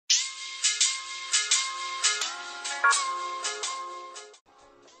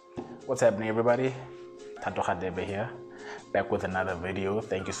What's happening, everybody? TRJ here, back with another video.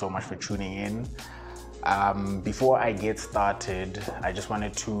 Thank you so much for tuning in. Before I get started, I just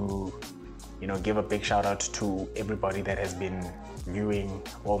wanted to give a big shout out to everybody that has been viewing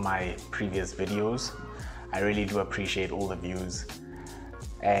all my previous videos. I really do appreciate all the views,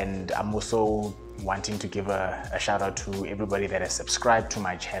 and I'm also wanting to give a shout out to everybody that has subscribed to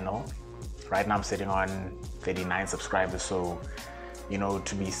my channel. Right now I'm sitting on 39 subscribers, so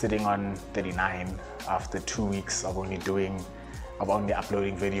to be sitting on 39 after 2 weeks of only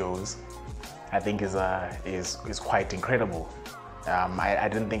uploading videos, I think is quite incredible. I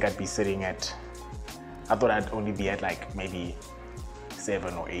didn't think I'd be sitting at, I thought I'd only be at like maybe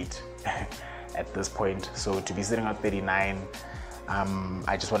 7 or 8 at this point. So to be sitting at 39,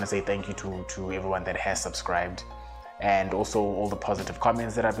 I just want to say thank you to everyone that has subscribed, and also all the positive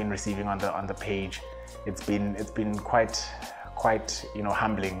comments that I've been receiving on the page. It's been quite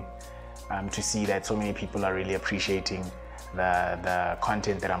humbling to see that so many people are really appreciating the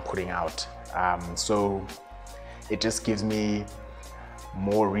content that I'm putting out. So it just gives me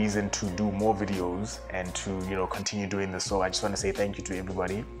more reason to do more videos and to continue doing this. So I just want to say thank you to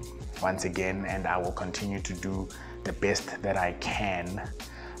everybody once again, and I will continue to do the best that I can.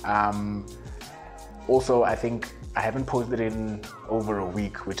 Also, I think I haven't posted in over a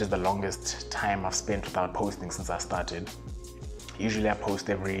week, which is the longest time I've spent without posting since I started. Usually I post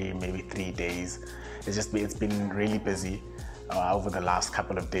every maybe 3 days. It's been really busy over the last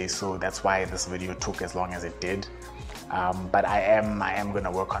couple of days, so that's why this video took as long as it did. But I am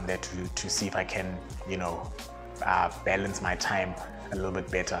gonna work on that to see if I can balance my time a little bit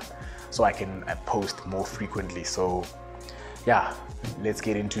better, so I can post more frequently. So yeah, let's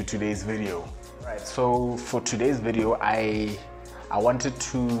get into today's video. Right, so for today's video, I wanted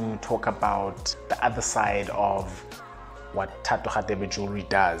to talk about the other side of what TRJ Jewellery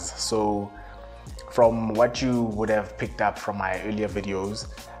does. So from what you would have picked up from my earlier videos,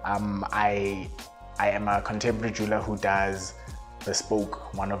 I am a contemporary jeweler who does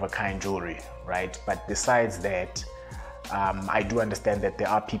bespoke, one-of-a-kind jewelry, right? But besides that, I do understand that there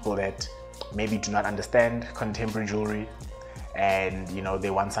are people that maybe do not understand contemporary jewelry, and they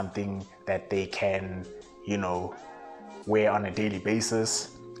want something that they can wear on a daily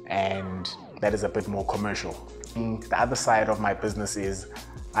basis, and that is a bit more commercial. The other side of my business is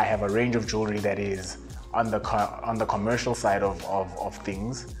I have a range of jewelry that is on the commercial side of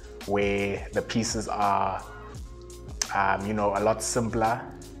things, where the pieces are a lot simpler,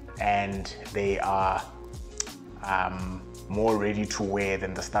 and they are more ready to wear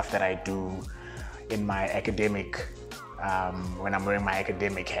than the stuff that I do in my academic when I'm wearing my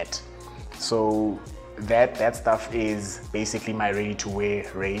academic hat. So that stuff is basically my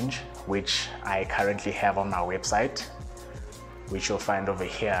ready-to-wear range, which I currently have on my website, which you'll find over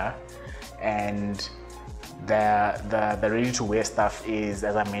here. And the ready-to-wear stuff is,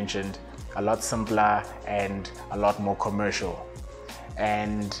 as I mentioned, a lot simpler and a lot more commercial.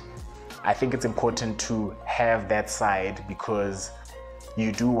 And I think it's important to have that side, because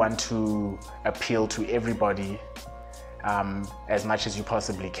you do want to appeal to everybody as much as you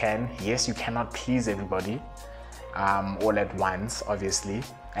possibly can. Yes, you cannot please everybody all at once, obviously,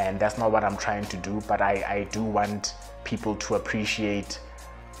 and that's not what I'm trying to do, but I do want people to appreciate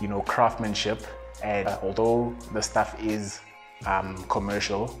craftsmanship. And although the stuff is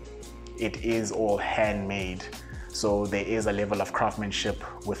commercial, it is all handmade, so there is a level of craftsmanship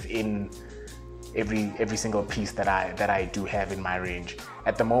within every single piece that I do have in my range.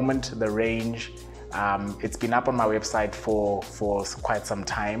 At the moment, the range, it's been up on my website for quite some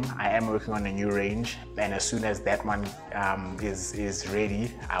time. I am working on a new range, and as soon as that one is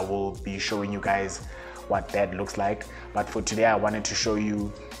ready, I will be showing you guys what that looks like. But for today, I wanted to show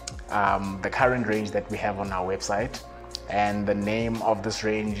you the current range that we have on our website, and the name of this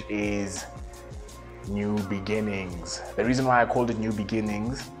range is New Beginnings. The reason why I called it New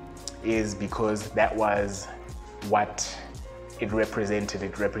Beginnings is because that was what it represented.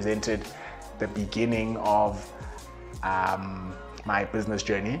 It represented the beginning of my business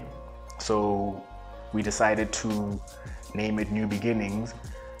journey. So we decided to name it New Beginnings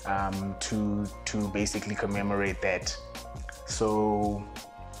to basically commemorate that. So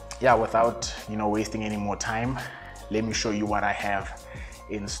yeah, without wasting any more time, let me show you what I have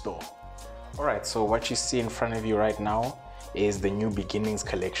in store. Alright, so what you see in front of you right now is the New Beginnings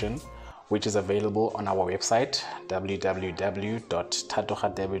collection, which is available on our website,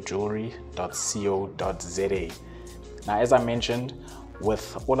 www.trjjewellery.co.za. Now, as I mentioned,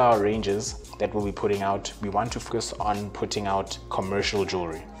 with all our ranges that we'll be putting out, we want to focus on putting out commercial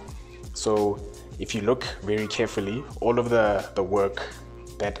jewelry. So if you look very carefully, all of the work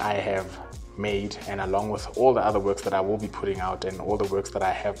that I have made, and along with all the other works that I will be putting out and all the works that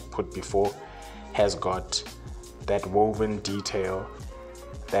I have put before, has got that woven detail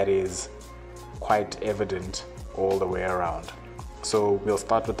that is quite evident all the way around. So we'll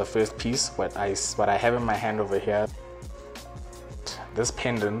start with the first piece. What I have in my hand over here, this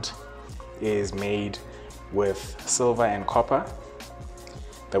pendant is made with silver and copper.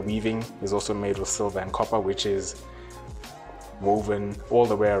 The weaving is also made with silver and copper, which is woven all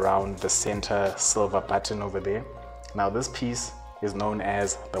the way around the center silver button over there. Now this piece is known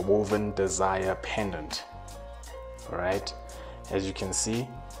as the Woven Desire pendant. All right, as you can see,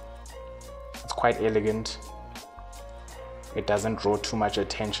 it's quite elegant. It doesn't draw too much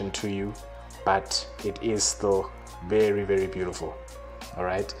attention to you, but it is still very, very beautiful. All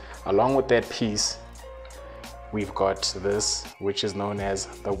right, along with that piece, we've got this, which is known as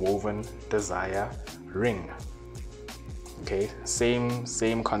the Woven Desire ring. Okay,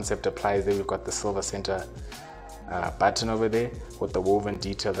 same concept applies there. We've got the silver center button over there with the woven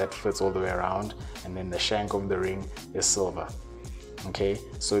detail that fits all the way around, and then the shank of the ring is silver. Okay,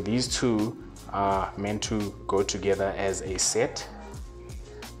 so these two are meant to go together as a set,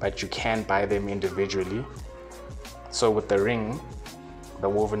 but you can buy them individually. So with the ring, the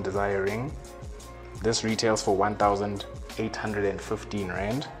Woven Desire ring, this retails for 1,815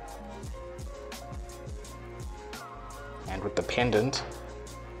 Rand. And with the pendant,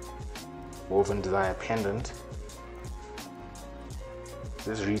 Woven Desire pendant,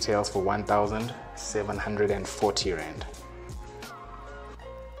 this retails for 1,740 Rand.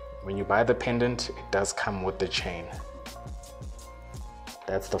 When you buy the pendant, it does come with the chain.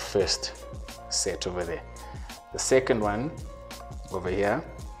 That's the first set over there. The second one over here,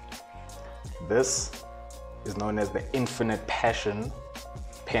 this is known as the Infinite Passion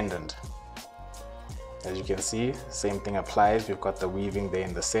pendant. As you can see, same thing applies. We've got the weaving there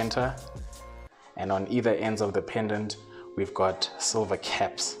in the center, and on either ends of the pendant, we've got silver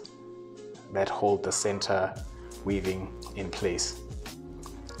caps that hold the center weaving in place.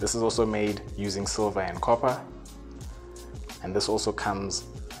 This is also made using silver and copper, and this also comes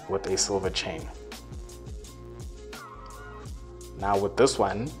with a silver chain. Now with this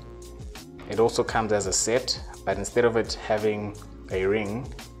one, it also comes as a set, but instead of it having a ring,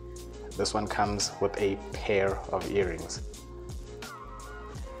 this one comes with a pair of earrings.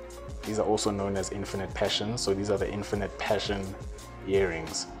 These are also known as Infinite Passion. So these are the Infinite Passion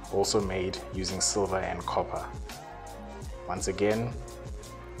earrings, also made using silver and copper. Once again,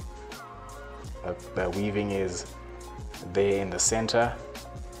 the weaving is there in the center.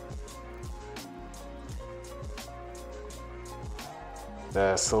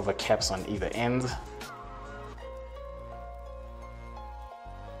 The silver caps on either end.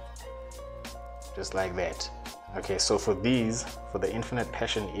 Just like that. Okay, so for these, for the Infinite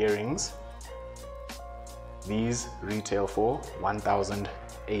Passion earrings, these retail for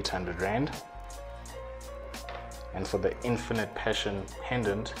 1,800 Rand. And for the Infinite Passion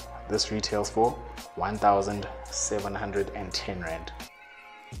pendant, this retails for 1,710 Rand.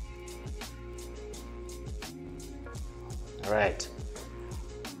 All right.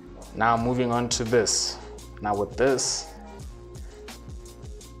 Now moving on to this. Now with this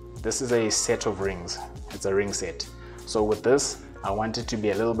is a set of rings. It's a ring set. So with this, I wanted to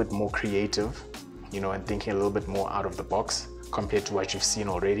be a little bit more creative, you know, and thinking a little bit more out of the box compared to what you've seen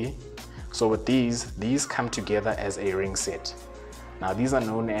already. So with these come together as a ring set. Now these are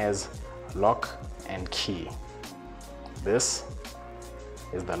known as lock and key. This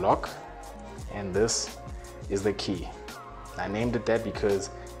is the lock and this is the key. I named it that because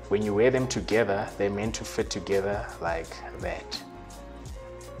when you wear them together, they're meant to fit together like that.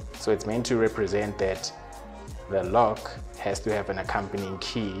 So it's meant to represent that the lock has to have an accompanying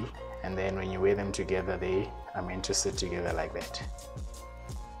key, and then when you wear them together, they are meant to sit together like that.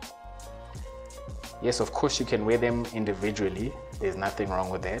 Yes, of course you can wear them individually. There's nothing wrong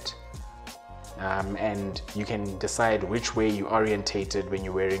with that. And you can decide which way you orientate it when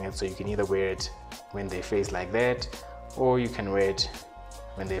you're wearing it. So you can either wear it when they face like that, or you can wear it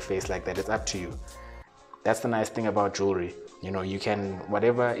when they face like that. It's up to you. That's the nice thing about jewelry. You know, you can,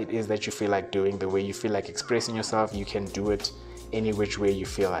 whatever it is that you feel like doing, the way you feel like expressing yourself, you can do it any which way you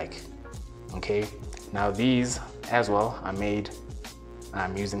feel like. Okay, now these as well are made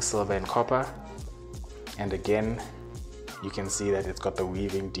using silver and copper, and again you can see that it's got the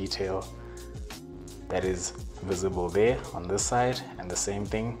weaving detail that is visible there on this side, and the same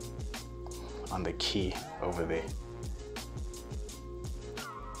thing on the key over there.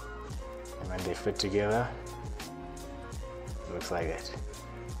 And when they fit together, it looks like that.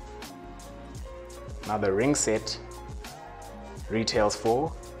 Now the ring set retails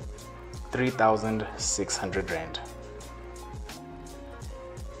for 3,600 Rand.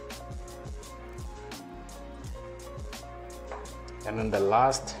 And then the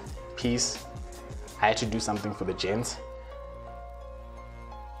last piece, I had to do something for the gents.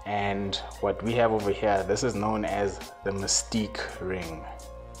 And what we have over here, this is known as the Mystique ring.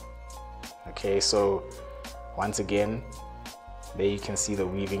 Okay, so once again, there you can see the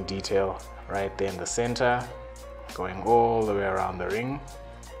weaving detail right there in the center, going all the way around the ring.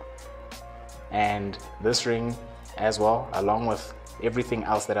 And this ring as well, along with everything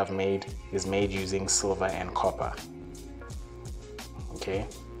else that I've made, is made using silver and copper. Okay,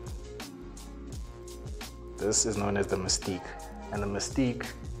 this is known as the Mystique, and the Mystique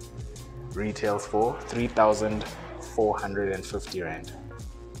retails for 3,450 Rand.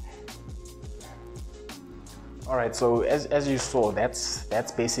 All right, so as you saw, that's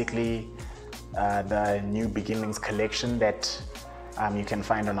basically the New Beginnings collection that you can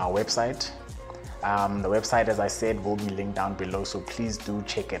find on our website. The website, as I said, will be linked down below, so please do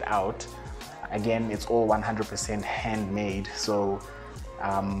check it out. Again, it's all 100% handmade, so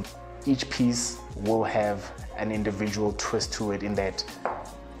each piece will have an individual twist to it, in that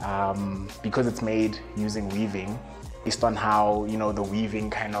because it's made using weaving, based on how, you know, the weaving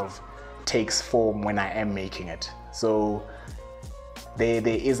kind of takes form when I am making it. So there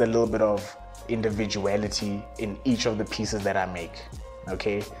is a little bit of individuality in each of the pieces that I make.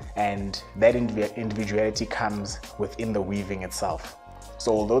 Okay, and that individuality comes within the weaving itself.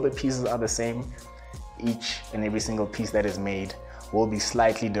 So although the pieces are the same, each and every single piece that is made will be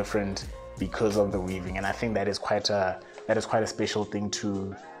slightly different because of the weaving. And I think that is quite a special thing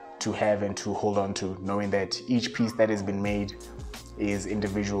to have and to hold on to, knowing that each piece that has been made is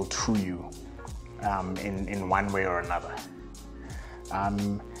individual to you in one way or another.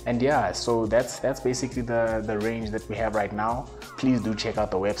 And yeah, so that's basically the range that we have right now. Please do check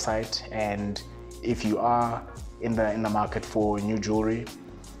out the website, and if you are in the market for new jewelry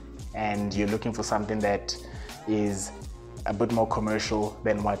and you're looking for something that is a bit more commercial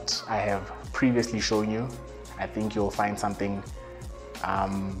than what I have previously shown you, I think you'll find something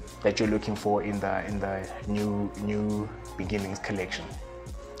that you're looking for in the new Beginnings collection.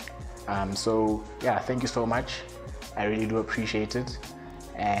 So yeah, thank you so much. I really do appreciate it,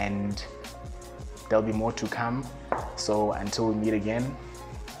 and there'll be more to come. So until we meet again,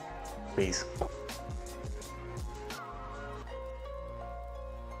 peace.